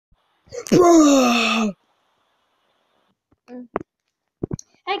Bruh!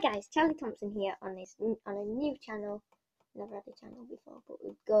 Hey guys, Charlie Thompson here on a new channel. Never had a channel before, but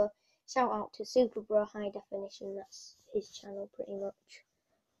we'd go shout out to Super Bro High Definition. That's his channel pretty much.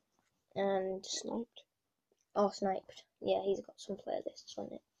 And Sniped. Sniped. Yeah, he's got some playlists on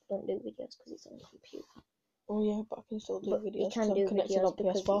it. Don't do videos because it's on a computer. Oh yeah, but I can still do But videos. you can do connected videos on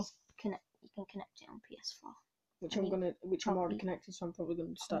because PS4, you can connect it on PS4. which I mean, I'm already connected, so I'm probably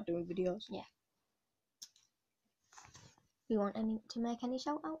gonna start doing videos. Yeah. You want to make any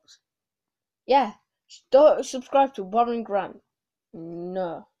shout outs? Yeah. Don't subscribe to Warren Grant.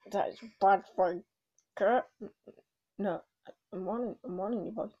 No, that is bad for Kurt. No, I'm warning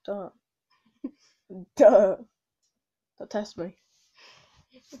you, boys. Don't. Don't test me.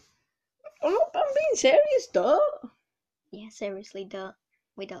 I'm being serious, don't. Yeah, seriously, don't.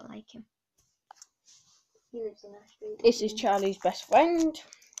 We don't like him. He lives in our street. This is Charlie's best friend.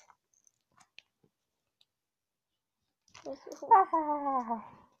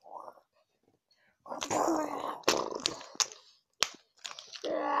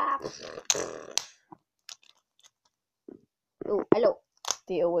 Oh, hello.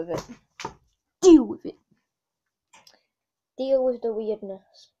 Deal with it. Deal with it. Deal with the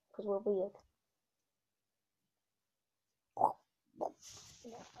weirdness, because we're weird.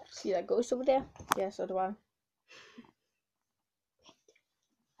 See that ghost over there? Yeah, so do I.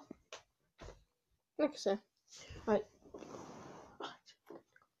 Like I say. Right.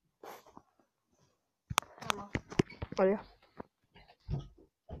 Oh yeah.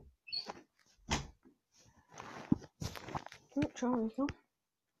 Oh, Charlie, come.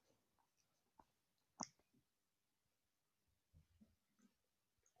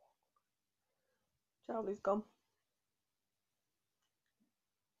 Charlie's gone.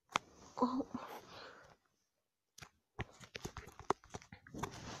 Oh.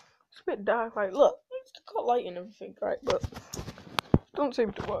 It's a bit dark, like, look, it's got light and everything, right, but don't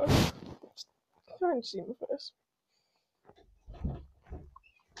seem to work. I'm trying to see my face.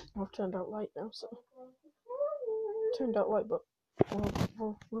 I've turned out light now, so. Turned out light, but.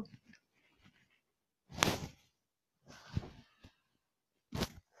 Whoa.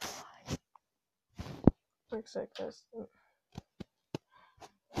 Like I said, guys.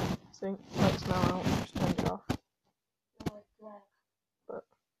 See, light's now out, just turned it off. But.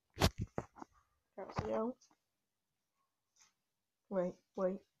 Can't see out. Wait,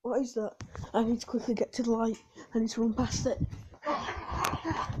 what is that? I need to quickly get to the light. I need to run past it.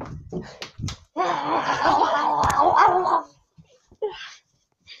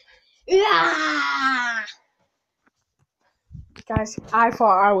 Guys, I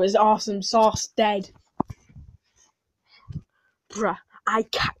thought I was awesome sauce dead. Bruh, I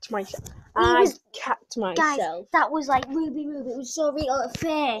cacked myself. Guys, that was like Ruby Rube. It was so real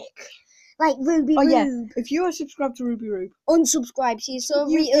fake. Like Ruby Rube. Yeah, if you are subscribed to Ruby Rube, unsubscribe. She's so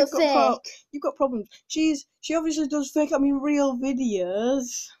real fake. You've got problems. She obviously does fake, real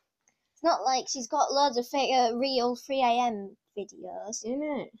videos. It's not like she's got loads of fake, real 3am videos.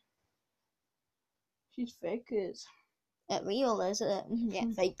 Innit? She's fakers. Real is it? Yeah,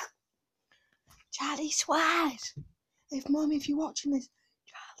 fake. Charlie swears. If you're watching this,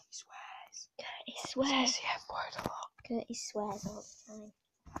 Charlie swears. Curtis swears. Says the F word a lot. Curtis swears all the time.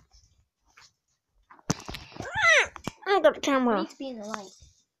 I got the camera. We need to be in the light.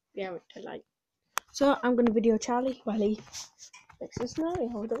 Yeah, with the light. So I'm gonna video Charlie while he licks his Mary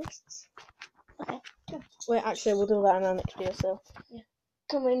hold the wrists. Okay. Good. Wait, actually, we'll do that in our next video. So yeah,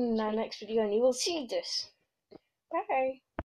 come in our next video and you will see this. Bye.